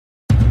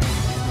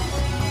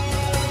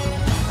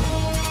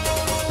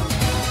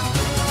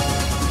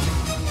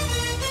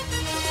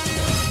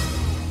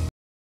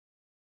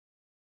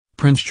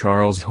Prince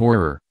Charles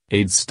horror,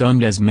 aides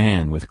stunned as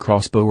man with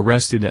crossbow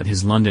arrested at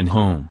his London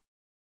home.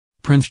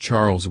 Prince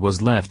Charles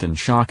was left in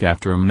shock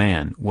after a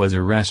man was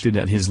arrested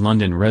at his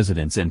London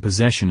residence in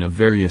possession of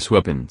various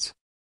weapons.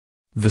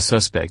 The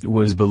suspect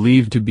was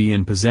believed to be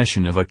in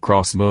possession of a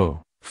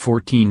crossbow,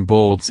 14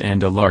 bolts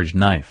and a large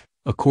knife,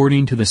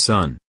 according to The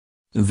Sun.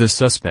 The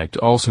suspect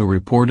also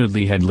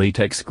reportedly had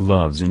latex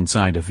gloves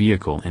inside a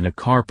vehicle in a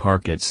car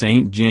park at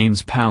St.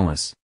 James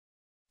Palace.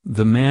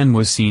 The man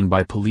was seen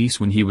by police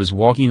when he was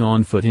walking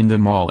on foot in the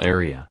mall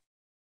area.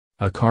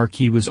 A car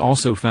key was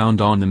also found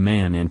on the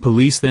man and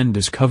police then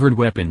discovered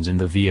weapons in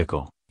the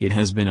vehicle, it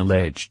has been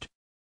alleged.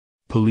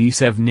 Police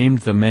have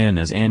named the man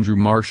as Andrew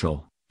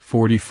Marshall,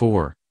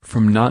 44,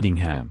 from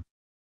Nottingham.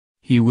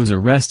 He was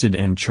arrested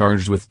and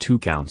charged with 2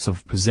 counts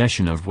of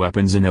possession of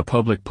weapons in a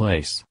public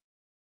place.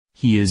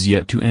 He is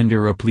yet to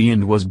enter a plea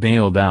and was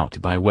bailed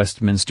out by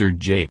Westminster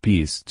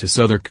JP's to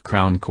Southwark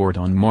Crown Court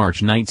on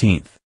March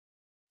 19.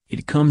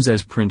 It comes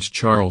as Prince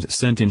Charles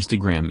sent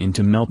Instagram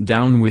into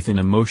meltdown with an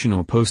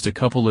emotional post a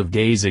couple of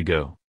days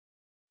ago.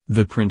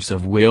 The Prince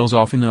of Wales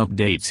often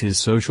updates his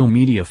social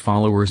media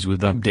followers with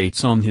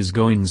updates on his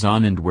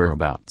goings-on and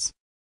whereabouts.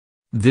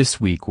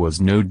 This week was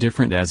no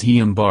different as he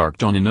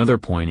embarked on another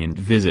poignant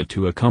visit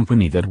to a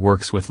company that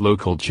works with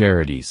local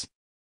charities.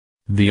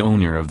 The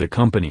owner of the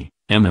company,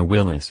 Emma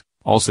Willis,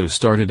 also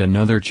started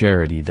another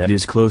charity that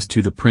is close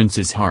to the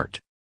Prince's heart.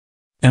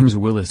 Emma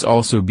Willis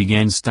also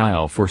began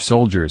Style for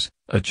Soldiers,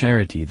 a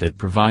charity that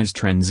provides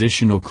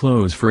transitional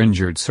clothes for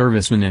injured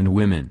servicemen and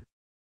women.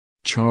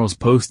 Charles'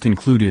 post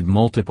included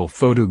multiple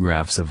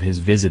photographs of his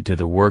visit to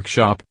the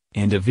workshop,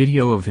 and a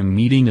video of him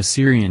meeting a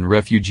Syrian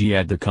refugee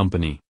at the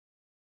company.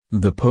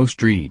 The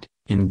post read,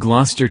 "In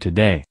Gloucester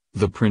today,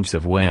 the Prince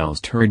of Wales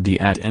toured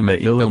the at Emma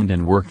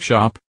London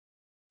workshop."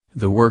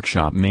 The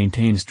workshop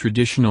maintains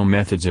traditional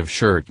methods of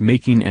shirt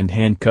making and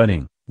hand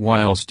cutting,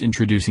 whilst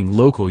introducing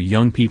local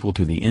young people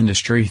to the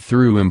industry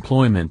through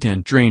employment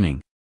and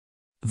training.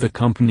 The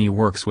company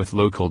works with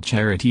local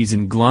charities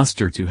in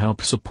Gloucester to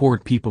help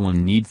support people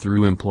in need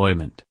through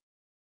employment.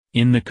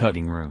 In the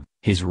cutting room,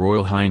 His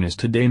Royal Highness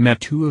today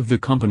met 2 of the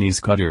company's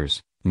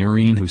cutters,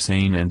 Noreen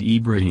Hussein and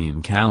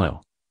Ibrahim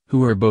Khalil,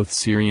 who are both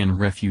Syrian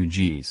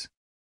refugees.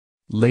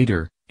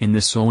 Later, in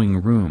the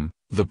sewing room,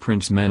 the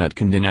Prince met at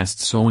Condé Nast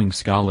sewing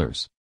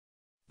scholars.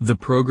 The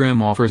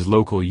program offers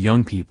local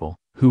young people,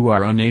 who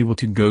are unable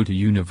to go to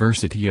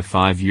university, a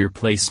 5-year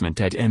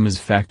placement at Emma's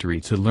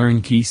factory to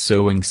learn key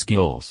sewing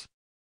skills.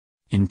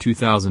 In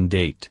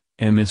 2008,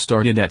 Emma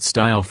started at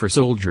Style for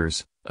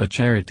Soldiers, a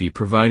charity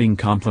providing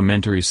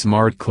complimentary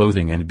smart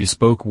clothing and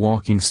bespoke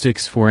walking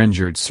sticks for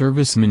injured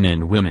servicemen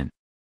and women.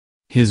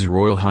 His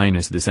Royal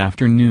Highness this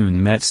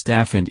afternoon met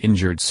staff and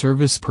injured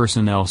service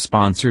personnel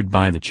sponsored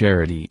by the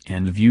charity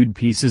and viewed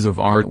pieces of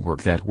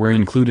artwork that were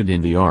included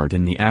in the Art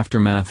in the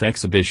Aftermath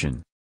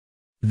exhibition.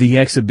 The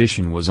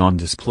exhibition was on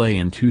display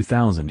in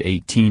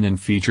 2018 and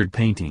featured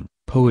painting,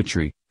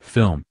 poetry,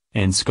 film,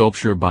 and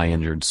sculpture by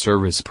injured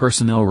service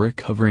personnel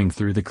recovering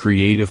through the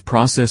creative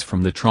process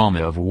from the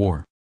trauma of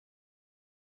war.